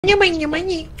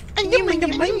Money.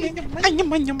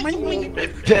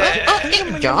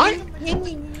 John.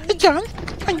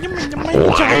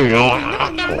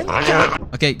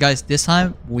 Okay, guys, this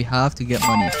time we have to get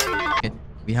money. Okay,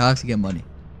 we have to get money.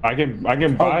 I can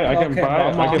buy. I'm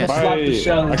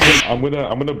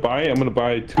gonna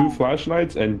buy 2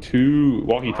 flashlights and 2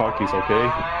 walkie-talkies. Okay.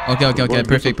 Okay.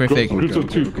 Perfect. Groups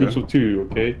of two.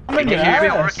 Okay. Can you hear me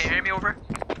over? Can you hear me over?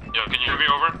 Yeah, can you hear me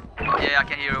over? Yeah, I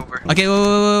can hear you over. Okay,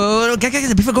 wait.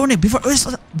 Guys, before going in, before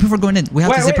going in, we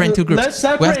have to separate in 2 groups. Let's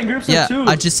separate in groups of 2. Yeah,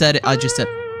 I just said it.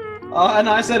 And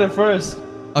I said it first.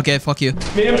 Okay, fuck you.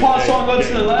 Me and patsuan go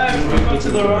to the left. We go to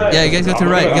the right. Yeah, you guys go to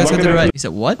the right. He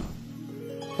said what?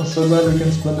 I'm so glad we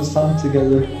can spend this time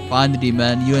together. Finally,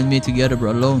 man, you and me together,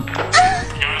 bro, alone.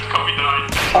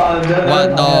 What?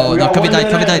 No, Cubby died.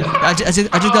 I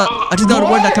just got a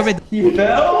word that Cubby. He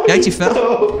fell? He actually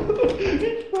fell.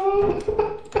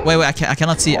 Wait, I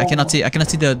cannot see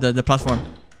the platform.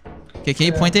 Okay, can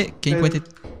you point it?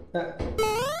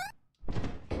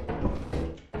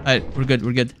 Alright, we're good.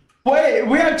 Wait,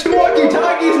 we have 2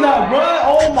 walkie-talkies now, bro.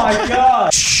 Oh my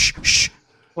god. Shh.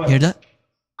 You hear that?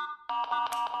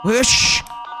 Wait, shh.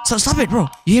 Stop it, bro.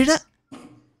 You hear that?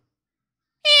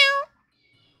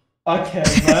 Okay,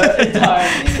 man. It's time.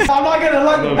 I'm not gonna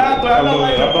let the path. I'm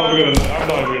not gonna.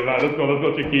 Let's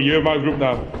go, Chicky. You're in my group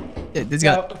now. Yeah, this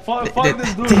guy. Fuck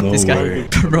this dude. This guy.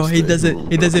 Bro, he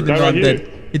doesn't even know I'm dead.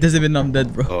 He doesn't even know I'm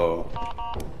dead, bro. Oh.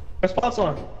 Where's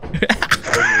patsuan?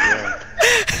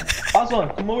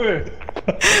 Patsuan, come over here.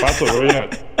 Patsuan, where you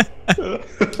at?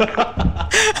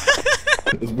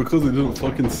 It's because they didn't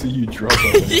fucking see you drop out.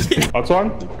 Patsuan?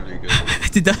 Pretty good.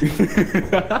 Did that?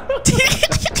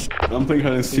 I'm playing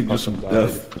hide and seek with some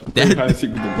death. Playing hide and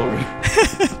seek with the Lord.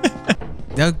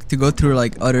 They have to go through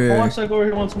like other Watch that go over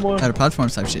here once more. other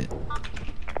platforms type shit.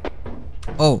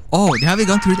 Oh, they haven't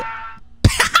gone through that.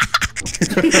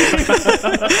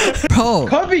 Bro.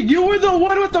 Cubby, you were the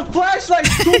one with the flashlight,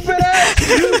 stupid ass.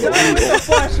 You died with the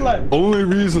flashlight. Only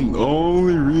reason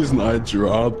I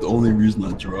dropped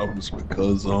was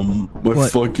because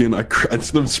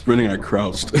instead of sprinting I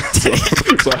crouched. so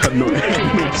I had no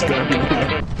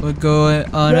stamina. We're going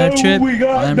on a trip.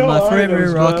 I'm my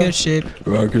favorite rocket ship.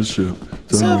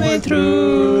 Zooming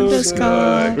through the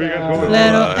sky.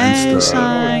 Little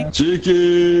Einstein.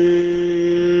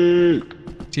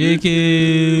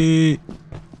 Cheeky.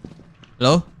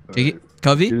 Hello? Cheeky?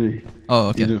 Covey? Oh,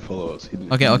 okay. He didn't follow us.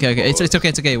 Okay. It's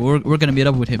okay. We're gonna meet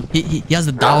up with him. He has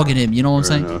a dog in him. You know what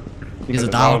I'm saying? He has a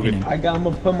dog in him. I'm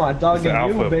gonna put my dog in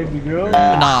you, baby girl.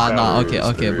 Nah.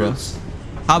 Okay, bro.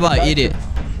 How about I eat it?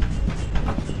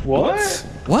 What?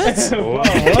 What?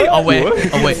 Oh wait.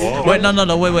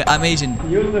 No. Wait. I'm Asian.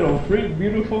 You little freak,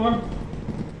 beautiful.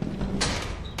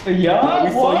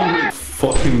 Yeah. What?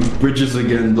 Fucking bridges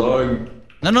again, dog.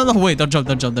 No. Wait. Don't jump.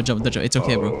 It's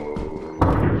okay, bro.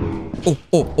 Oh.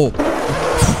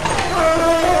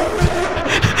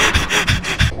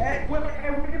 Hey, we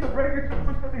get the breaker.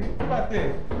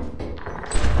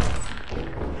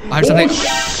 I heard something.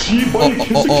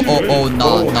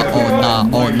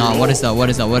 Oh, nah. What is that?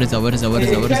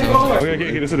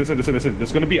 Okay, listen.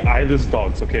 There's gonna be eyeless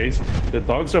dogs, okay? The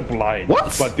dogs are blind.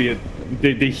 What? But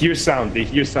they hear sound.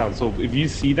 So if you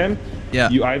see them, yeah.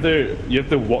 You have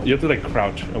to like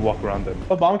crouch and walk around them.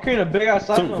 But I'm carrying a big ass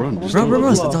Don't run. Bro.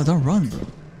 Don't run, bro.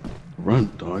 Run,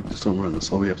 dog. Just don't run. That's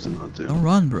all we have to not do. Don't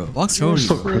run, bro. Walk slowly.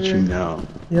 Stop crouching now.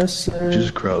 Yes, sir.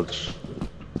 Just crouch.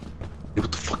 Hey,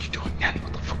 what the fuck are you doing, man?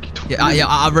 What the fuck are you doing? Yeah.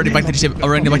 I'm running back to the ship.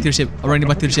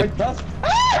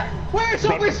 Wait,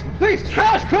 so please,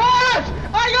 crouch!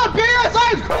 I got big ass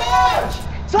eyes, crouch!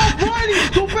 Stop running,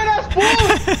 stupid ass fool!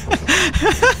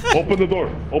 Open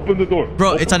the door. Bro,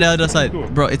 it's on the other side.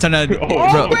 Bro, it's on the other. Oh,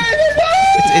 bro.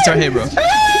 It's right here, bro.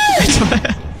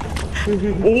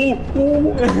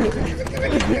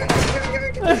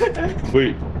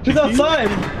 Wait. He's outside.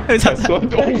 It's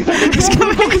outside. He's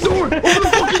coming. Open the door.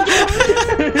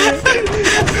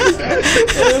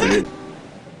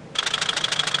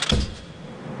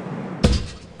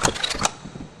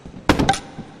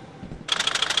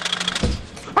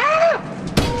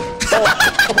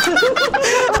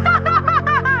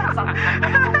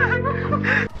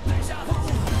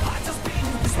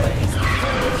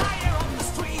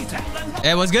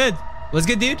 Hey, what's good? Dude? What's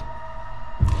good?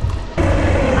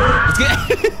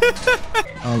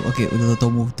 Okay.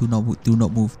 Don't move. Do not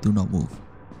move.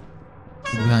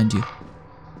 Behind you.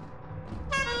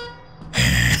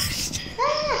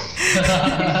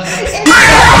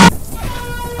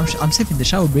 I'm safe in the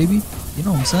shower, baby. You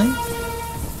know what I'm saying?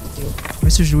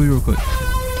 Mr. Joey, real quick.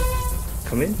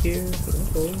 Come in here.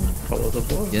 Follow the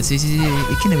floor. Yes. It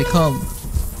can't even come.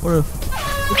 What if?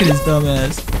 Look at his dumb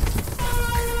ass.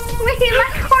 Wait,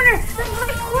 left corner!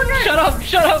 Left corner! Shut up!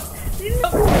 Shut up!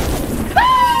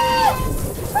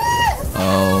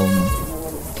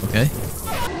 Okay.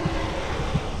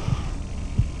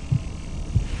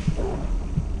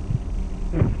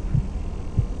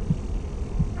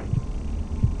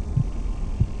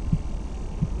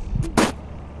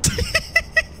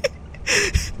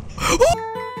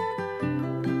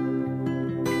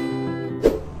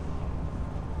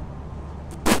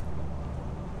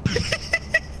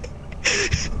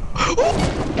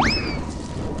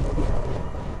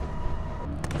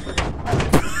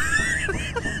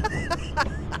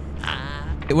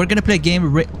 We're gonna play a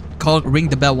game called Ring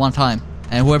the Bell one time,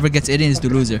 and whoever gets it in is the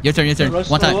loser. Your turn, your turn.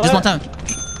 One time, just one time.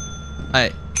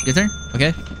 Alright, your turn?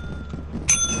 Okay.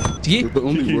 Tiki? It would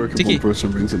only work if Tiki. one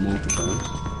person rings it multiple times.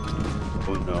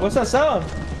 Oh no. What's that sound?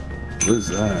 What is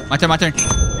that? My turn, my turn.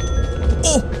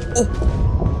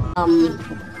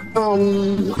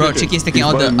 Oh! Bro, Tiki is taking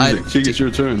He's all the... buying music. Chiki, it's your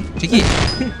turn. Tiki!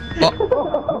 Oh.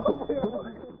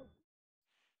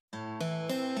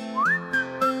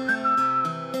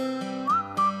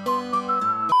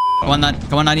 Come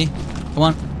on, Nani. Come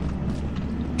on.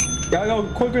 Gotta go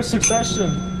quicker succession.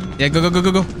 Yeah, go.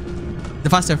 The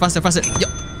faster. Yo!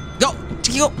 Go!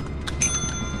 Tiki, go!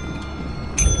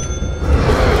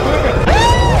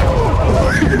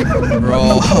 Bro.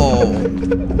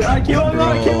 Alright, keep on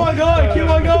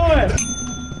going!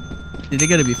 They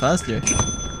gotta be faster.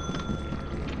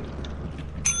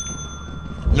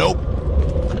 Nope.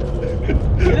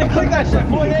 You didn't click that shit,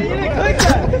 boy! Yeah, you didn't click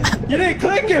that! You didn't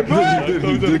click it, bro!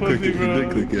 You did click it. You did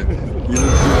click it.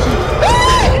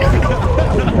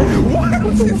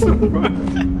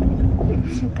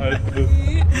 I